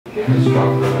Just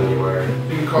drop them anywhere. You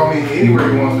can call me anywhere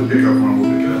you want to pick up one.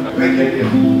 We'll pick it up. Thank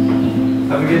you.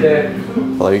 Have a good day.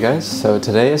 Hello, you guys. So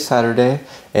today is Saturday,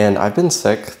 and I've been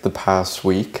sick the past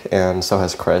week, and so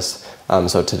has Chris.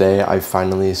 So today I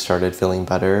finally started feeling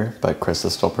better, but Chris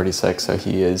is still pretty sick, so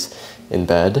he is in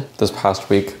bed. This past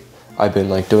week, I've been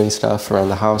like doing stuff around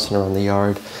the house and around the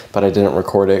yard, but I didn't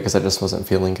record it because I just wasn't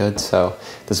feeling good. So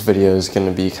this video is going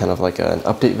to be kind of like an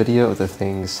update video of the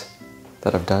things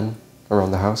that I've done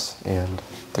around the house and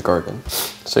the garden.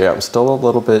 So yeah, I'm still a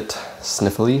little bit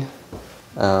sniffly,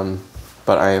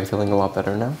 but I am feeling a lot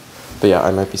better now. But yeah,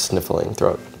 I might be sniffling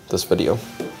throughout this video.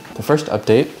 The first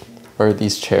update are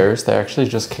these chairs. They actually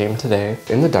just came today.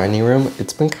 In the dining room,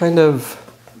 it's been kind of,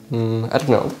 I don't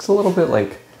know, it looks a little bit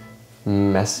like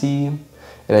messy.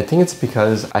 And I think it's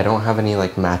because I don't have any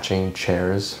like matching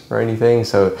chairs or anything.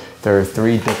 So there are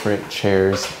 3 different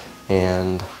chairs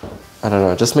and I don't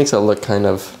know, it just makes it look kind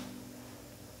of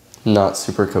not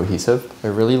super cohesive. I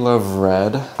really love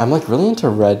red. I'm like really into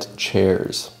red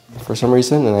chairs for some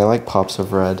reason, and I like pops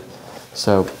of red.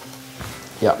 So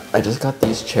yeah, I just got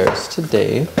these chairs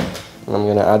today, and I'm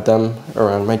gonna add them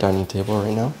around my dining table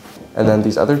right now. And then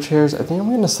these other chairs, I think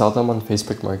I'm gonna sell them on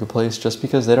Facebook Marketplace just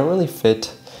because they don't really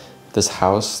fit this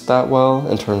house that well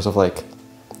in terms of like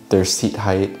their seat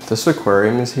height. This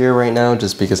aquarium is here right now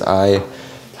just because I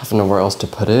have nowhere else to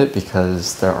put it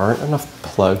because there aren't enough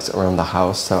plugs around the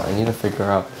house. So I need to figure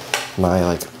out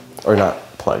my or not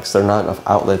plugs, there are not enough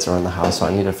outlets around the house. So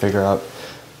I need to figure out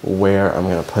where I'm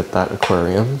gonna put that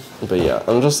aquarium. But yeah,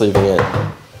 I'm just leaving it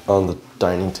on the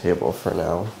dining table for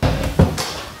now.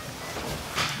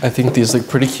 I think these look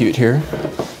pretty cute here.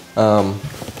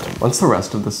 Once the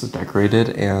rest of this is decorated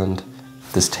and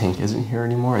this tank isn't here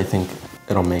anymore, I think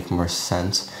it'll make more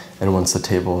sense. And once the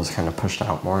table is kind of pushed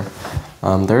out more.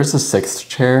 There's a 6th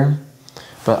chair,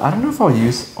 but I don't know if I'll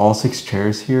use all 6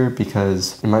 chairs here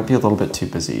because it might be a little bit too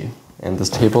busy. And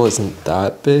this table isn't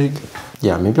that big.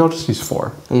 Yeah, maybe I'll just use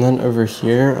 4. And then over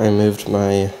here, I moved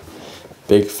my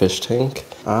big fish tank.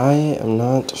 I am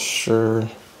not sure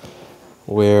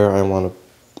where I want to,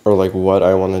 or like what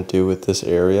I want to do with this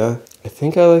area. I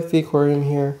think I like the aquarium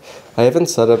here. I haven't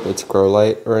set up its grow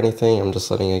light or anything. I'm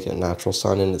just letting it get natural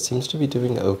sun and it seems to be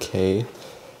doing okay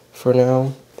for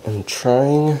now. I'm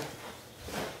trying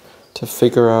to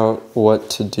figure out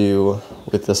what to do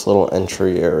with this little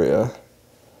entry area.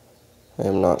 I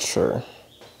am not sure.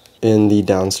 In the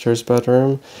downstairs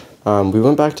bedroom, we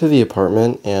went back to the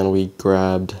apartment and we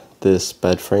grabbed this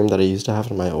bed frame that I used to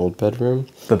have in my old bedroom.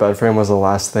 The bed frame was the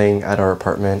last thing at our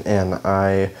apartment and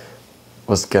I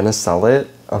was gonna sell it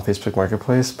on Facebook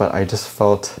Marketplace, but I just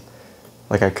felt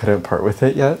like I couldn't part with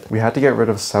it yet. We had to get rid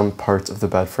of some parts of the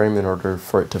bed frame in order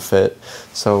for it to fit.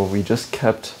 So we just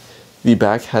kept the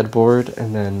back headboard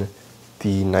and then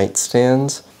the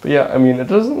nightstands. But yeah, I mean, it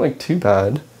doesn't look too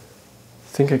bad. I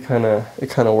think it kind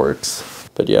of works.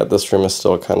 But yeah, this room is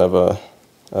still kind of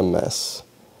a mess.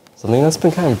 Something that's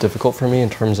been kind of difficult for me in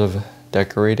terms of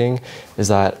decorating is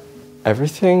that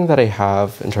everything that I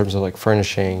have in terms of like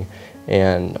furnishing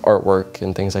and artwork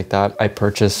and things like that, I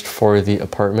purchased for the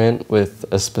apartment with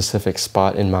a specific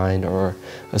spot in mind or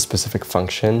a specific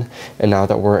function. And now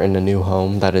that we're in a new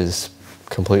home that is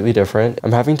completely different,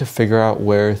 I'm having to figure out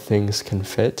where things can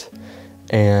fit.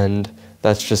 And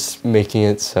that's just making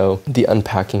it so the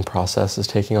unpacking process is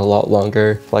taking a lot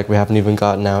longer. Like we haven't even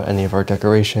gotten out any of our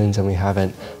decorations and we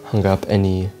haven't hung up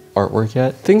any artwork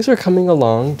yet. Things are coming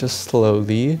along just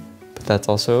slowly, but that's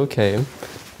also okay.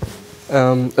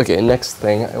 Okay, next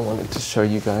thing I wanted to show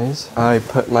you guys. I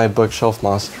put my bookshelf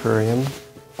moss terrarium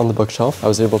on the bookshelf. I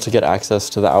was able to get access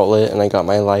to the outlet and I got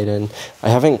my light in. I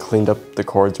haven't cleaned up the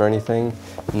cords or anything.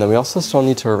 And then we also still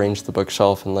need to arrange the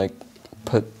bookshelf and like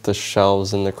put the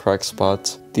shelves in the correct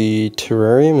spots. The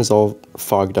terrarium is all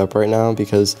fogged up right now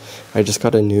because I just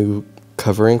got a new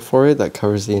covering for it that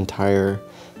covers the entire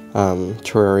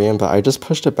terrarium, but I just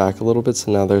pushed it back a little bit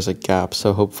so now there's a gap,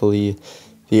 so hopefully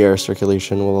the air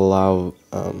circulation will allow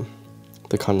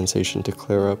the condensation to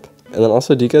clear up. And then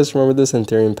also, do you guys remember this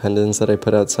anthurium pendens that I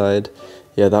put outside?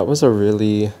 Yeah, that was a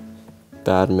really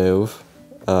bad move.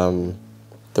 The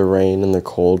rain and the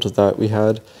cold that we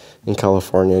had in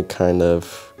California kind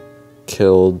of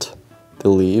killed the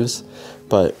leaves,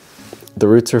 but the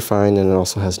roots are fine and it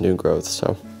also has new growth,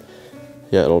 so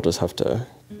yeah, it'll just have to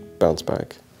bounce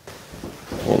back.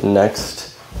 And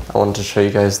next, I wanted to show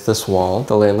you guys this wall.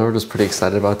 The landlord was pretty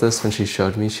excited about this when she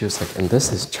showed me. She was like, and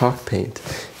this is chalk paint.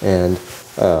 And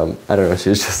I don't know, she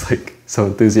was just like so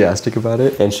enthusiastic about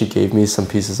it. And she gave me some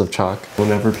pieces of chalk.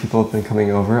 Whenever people have been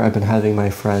coming over, I've been having my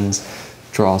friends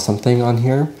draw something on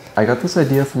here. I got this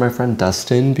idea from my friend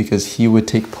Dustin because he would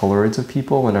take Polaroids of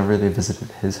people whenever they visited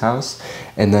his house,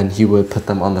 and then he would put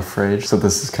them on the fridge. So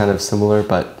this is kind of similar,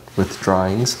 but with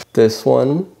drawings. This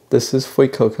one, this is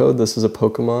Fuecoco. This is a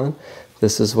Pokemon.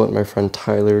 This is what my friend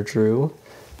Tyler drew.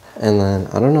 And then,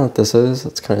 I don't know what this is.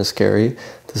 It's kind of scary.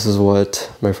 This is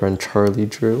what my friend Charlie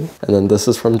drew. And then this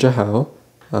is from Jahao.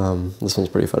 This one's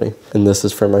pretty funny. And this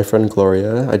is from my friend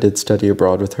Gloria. I did study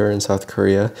abroad with her in South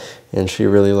Korea, and she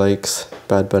really likes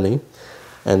Bad Bunny.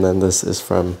 And then this is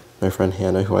from my friend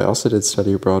Hannah, who I also did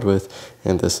study abroad with,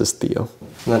 and this is Theo.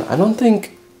 And then I don't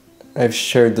think I've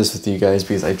shared this with you guys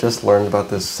because I just learned about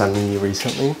this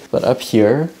semi-recently. But up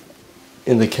here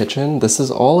in the kitchen, this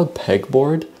is all a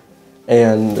pegboard.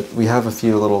 And we have a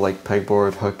few little like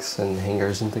pegboard hooks and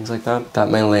hangers and things like that that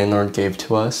my landlord gave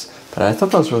to us. But I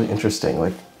thought that was really interesting.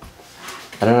 Like,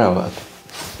 I don't know,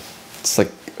 it's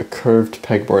like a curved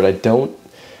pegboard. I don't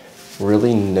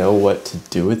really know what to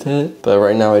do with it, but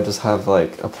right now I just have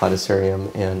like a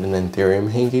platycerium and an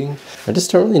anthurium hanging. I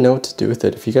just don't really know what to do with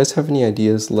it. If you guys have any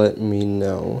ideas, let me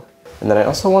know. And then I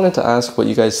also wanted to ask what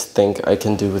you guys think I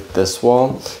can do with this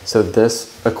wall. So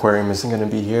this aquarium isn't going to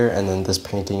be here, and then this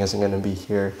painting isn't going to be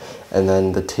here, and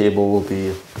then the table will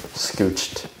be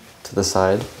scooched to the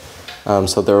side.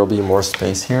 So there will be more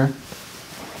space here.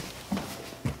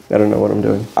 I don't know what I'm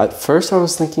doing. At first I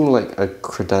was thinking like a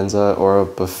credenza or a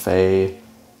buffet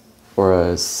or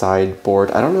a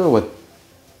sideboard. I don't know what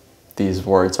these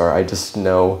words are. I just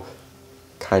know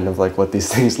kind of like what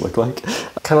these things look like.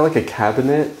 Kind of like a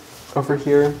cabinet over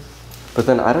here, but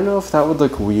then I don't know if that would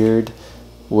look weird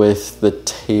with the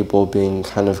table being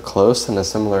kind of close and a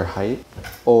similar height.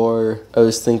 Or I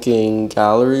was thinking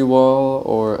gallery wall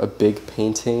or a big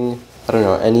painting. I don't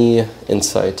know, any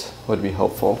insight would be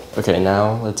helpful. Okay,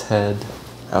 now let's head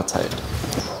outside.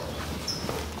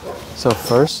 So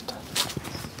first,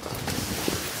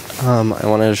 I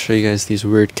wanted to show you guys these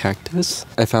weird cactus.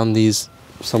 I found these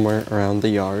somewhere around the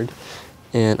yard,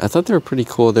 and I thought they were pretty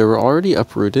cool. They were already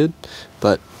uprooted,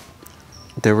 but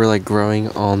they were like growing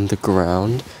on the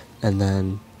ground, and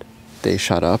then they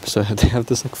shot up. So they have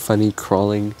this like funny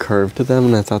crawling curve to them,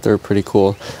 and I thought they were pretty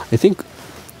cool. I think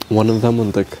one of them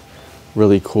would look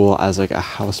really cool as like a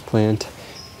house plant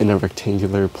in a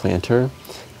rectangular planter.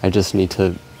 I just need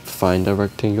to find a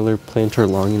rectangular planter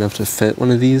long enough to fit one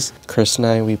of these. Chris and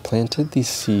I, we planted these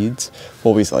seeds.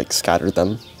 Well, we like scattered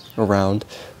them around,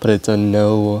 but it's a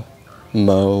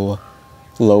no-mow,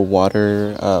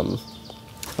 low-water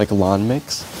like lawn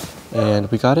mix, and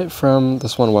we got it from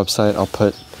this one website. I'll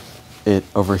put it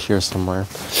over here somewhere.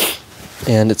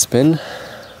 And it's been,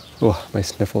 oh, my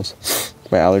sniffles.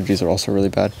 My allergies are also really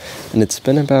bad. And it's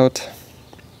been about,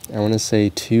 I want to say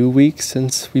 2 weeks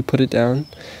since we put it down,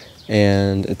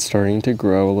 and it's starting to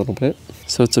grow a little bit.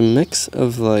 So it's a mix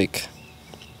of like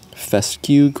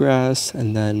fescue grass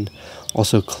and then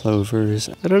also clovers.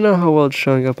 I don't know how well it's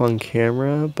showing up on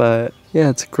camera, but yeah,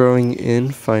 it's growing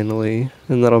in finally,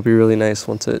 and that'll be really nice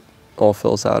once it all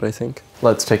fills out, I think.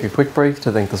 Let's take a quick break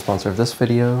to thank the sponsor of this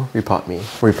video, rePotme.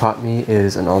 rePotme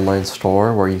is an online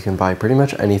store where you can buy pretty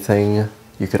much anything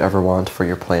you could ever want for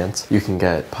your plants. You can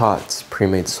get pots,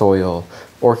 pre-made soil,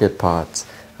 orchid pots,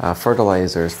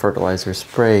 fertilizers, fertilizer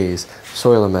sprays,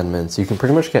 soil amendments. You can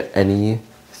pretty much get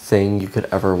anything you could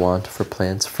ever want for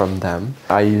plants from them.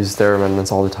 I use their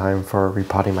amendments all the time for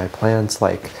repotting my plants.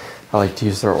 Like, I like to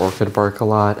use their orchid bark a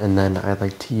lot, and then I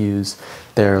like to use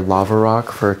their lava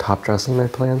rock for top dressing my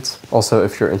plants. Also,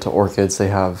 if you're into orchids, they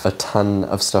have a ton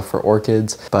of stuff for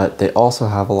orchids, but they also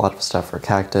have a lot of stuff for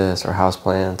cactus or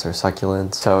houseplants or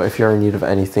succulents. So if you're in need of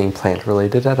anything plant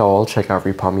related at all, check out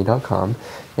rePotme.com.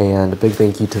 And a big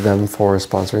thank you to them for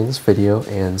sponsoring this video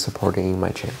and supporting my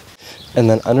channel. And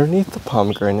then underneath the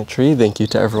pomegranate tree, thank you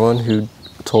to everyone who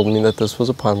told me that this was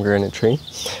a pomegranate tree.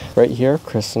 Right here,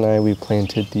 Chris and I, we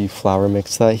planted the flower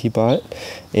mix that he bought,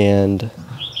 and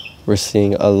we're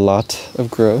seeing a lot of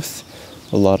growth,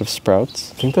 a lot of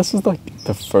sprouts. I think this is like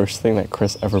the first thing that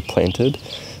Chris ever planted,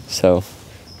 so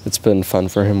it's been fun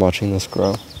for him watching this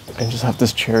grow. I just have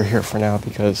this chair here for now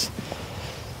because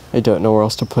I don't know where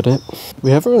else to put it.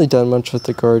 We haven't really done much with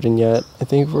the garden yet. I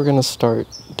think we're gonna start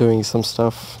doing some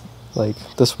stuff like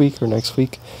this week or next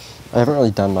week. I haven't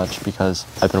really done much because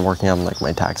I've been working on like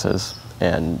my taxes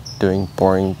and doing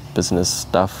boring business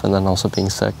stuff, and then also being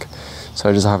sick. So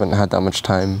I just haven't had that much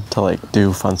time to like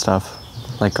do fun stuff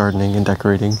like gardening and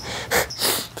decorating.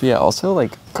 But yeah, also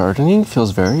like gardening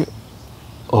feels very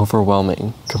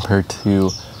overwhelming compared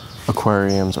to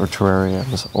aquariums or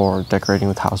terrariums or decorating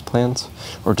with houseplants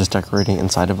or just decorating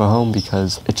inside of a home,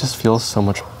 because it just feels so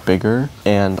much bigger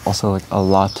and also like a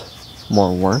lot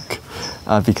more work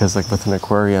because like with an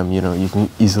aquarium, you know, you can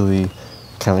easily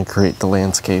kind of create the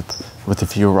landscape with a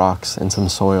few rocks and some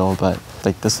soil, but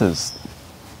like this is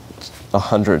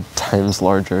 100 times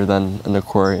larger than an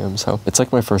aquarium. So it's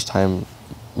like my first time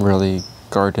really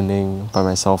gardening by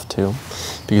myself too,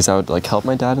 because I would like help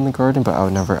my dad in the garden, but I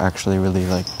would never actually really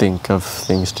like think of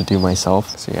things to do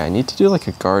myself. So yeah, I need to do like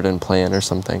a garden plan or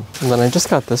something. And then I just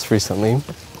got this recently.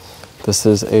 This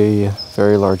is a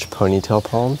very large ponytail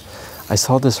palm. I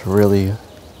saw this really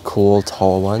cool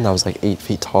tall one that was like 8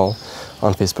 feet tall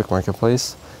on Facebook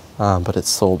Marketplace, but it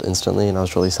sold instantly and I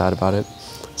was really sad about it.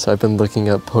 So I've been looking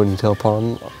up ponytail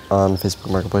palm on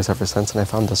Facebook Marketplace ever since, and I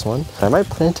found this one. I might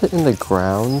plant it in the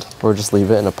ground or just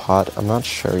leave it in a pot. I'm not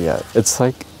sure yet. It's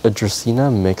like a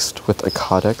Dracaena mixed with a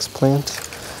Codex plant,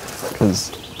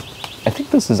 because I think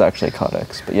this is actually a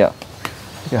Codex, but yeah.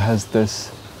 It has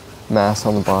this mass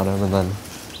on the bottom and then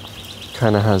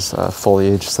kind of has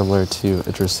foliage similar to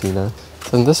a Dracaena.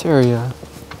 So in this area,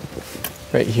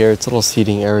 right here, it's a little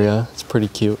seating area. It's pretty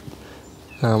cute.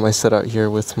 I sit out here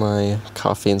with my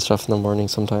coffee and stuff in the morning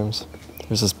sometimes.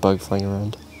 There's this bug flying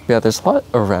around. Yeah, there's a lot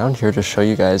around here to show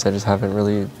you guys. I just haven't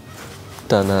really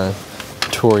done a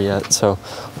tour yet. So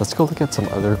let's go look at some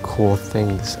other cool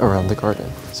things around the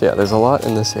garden. So yeah, there's a lot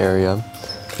in this area.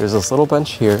 There's this little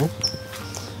bench here.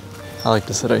 I like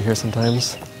to sit out here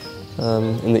sometimes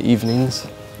in the evenings.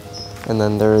 And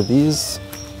then there are these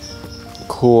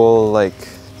cool, like,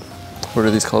 what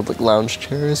are these called? Like lounge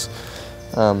chairs.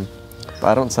 But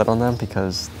I don't sit on them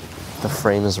because the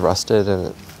frame is rusted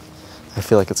and I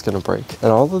feel like it's gonna break.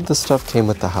 And all of this stuff came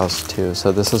with the house too.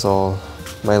 So this is all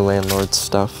my landlord's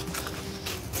stuff.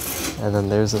 And then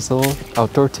there's this little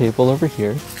outdoor table over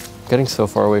here. I'm getting so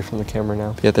far away from the camera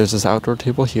now. Yeah, there's this outdoor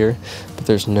table here, but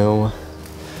there's no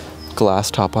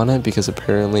glass top on it because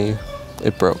apparently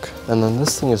it broke. And then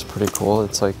this thing is pretty cool.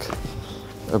 It's like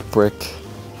a brick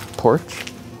porch,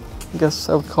 I guess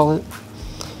I would call it.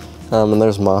 And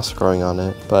there's moss growing on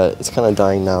it, but it's kind of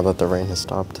dying now that the rain has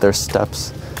stopped. There's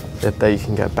steps that you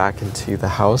can get back into the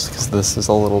house because this is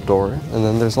a little door. And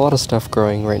then there's a lot of stuff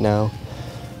growing right now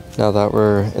that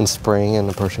we're in spring and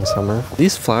approaching summer.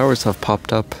 These flowers have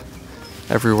popped up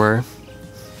everywhere.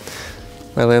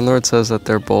 My landlord says that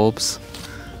they're bulbs,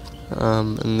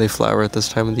 and they flower at this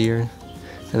time of the year.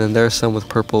 And then there's some with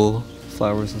purple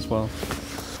flowers as well.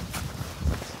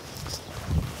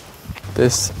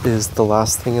 This is the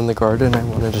last thing in the garden I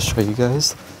wanted to show you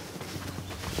guys.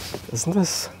 Isn't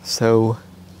this so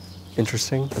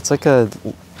interesting? It's like a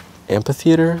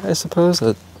amphitheater, I suppose,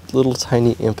 a little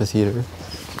tiny amphitheater.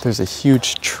 There's a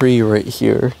huge tree right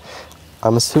here.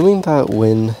 I'm assuming that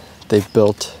when they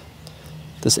built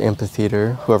this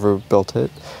amphitheater, whoever built it,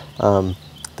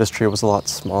 this tree was a lot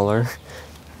smaller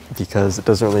because it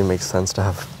doesn't really make sense to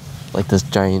have like this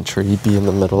giant tree be in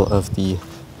the middle of the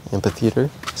amphitheater.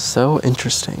 So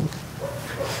interesting.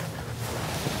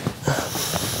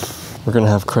 We're gonna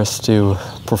have Chris do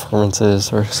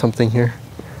performances or something here.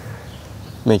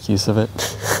 Make use of it.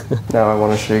 Now I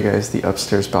want to show you guys the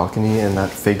upstairs balcony and that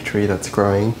fig tree that's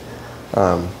growing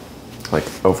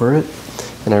like over it.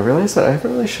 And I realized that I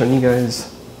haven't really shown you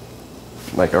guys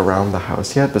like around the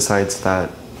house yet, besides that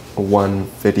one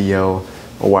video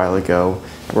a while ago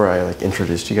where I like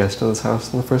introduced you guys to this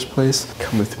house in the first place.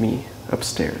 Come with me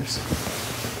upstairs.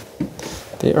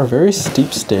 They are very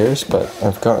steep stairs, but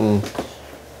I've gotten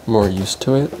more used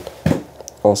to it.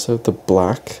 Also, the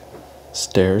black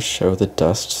stairs show the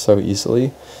dust so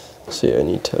easily, so yeah, I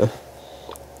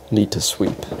need to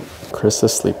sweep. Chris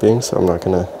is sleeping, so I'm not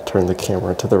gonna turn the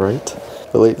camera to the right.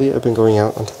 But lately, I've been going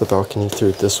out onto the balcony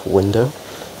through this window,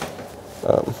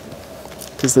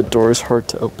 because the door is hard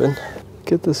to open.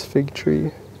 Look at this fig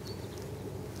tree.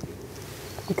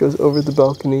 It goes over the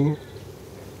balcony,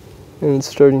 and it's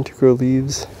starting to grow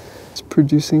leaves. It's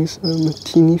producing some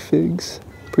teeny figs.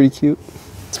 Pretty cute.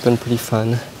 It's been pretty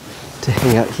fun to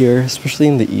hang out here, especially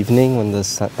in the evening when the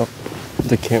sun, oh,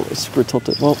 the camera's super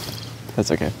tilted. Well,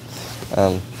 that's okay.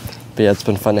 But yeah, it's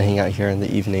been fun to hang out here in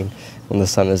the evening when the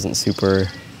sun isn't super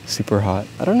hot.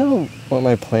 I don't know what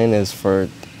my plan is for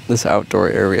this outdoor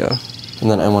area. And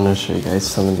then I want to show you guys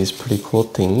some of these pretty cool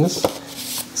things.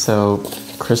 So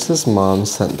Chris's mom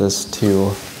sent this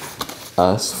to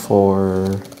us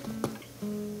for,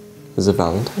 is it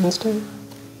Valentine's Day?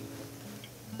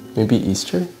 Maybe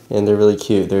Easter? And they're really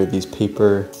cute. They're these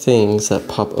paper things that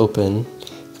pop open,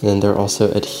 and then they're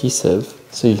also adhesive,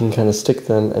 so you can kind of stick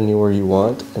them anywhere you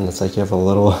want, and it's like you have a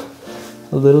little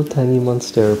tiny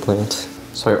monstera plant.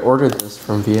 So I ordered this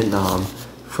from Vietnam,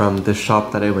 from the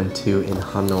shop that I went to in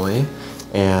Hanoi,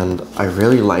 and I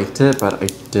really liked it, but I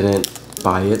didn't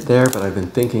buy it there, but I've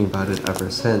been thinking about it ever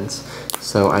since.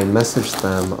 So I messaged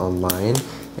them online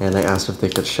and I asked if they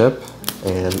could ship,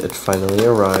 and it finally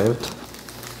arrived.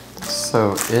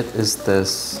 So it is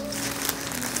this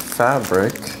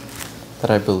fabric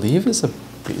that I believe is a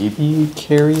baby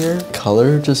carrier.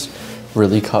 Color just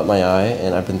really caught my eye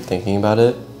and I've been thinking about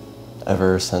it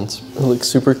ever since. It looks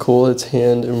super cool. It's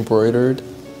hand embroidered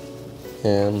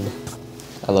and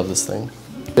I love this thing.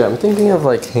 Yeah, I'm thinking of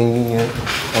like hanging it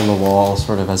on the wall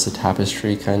sort of as a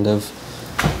tapestry kind of.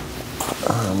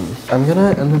 I'm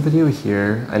gonna end the video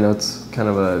here. I know it's kind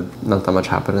of not that much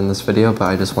happened in this video, but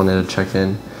I just wanted to check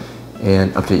in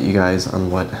and update you guys on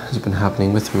what has been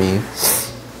happening with me.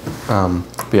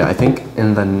 But yeah, I think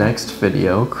in the next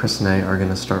video, Chris and I are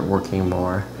gonna start working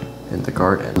more in the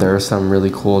garden. There are some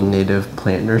really cool native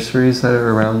plant nurseries that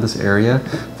are around this area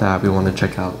that we want to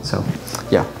check out. So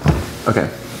yeah, okay.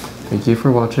 Thank you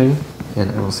for watching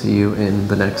and I will see you in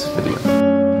the next video.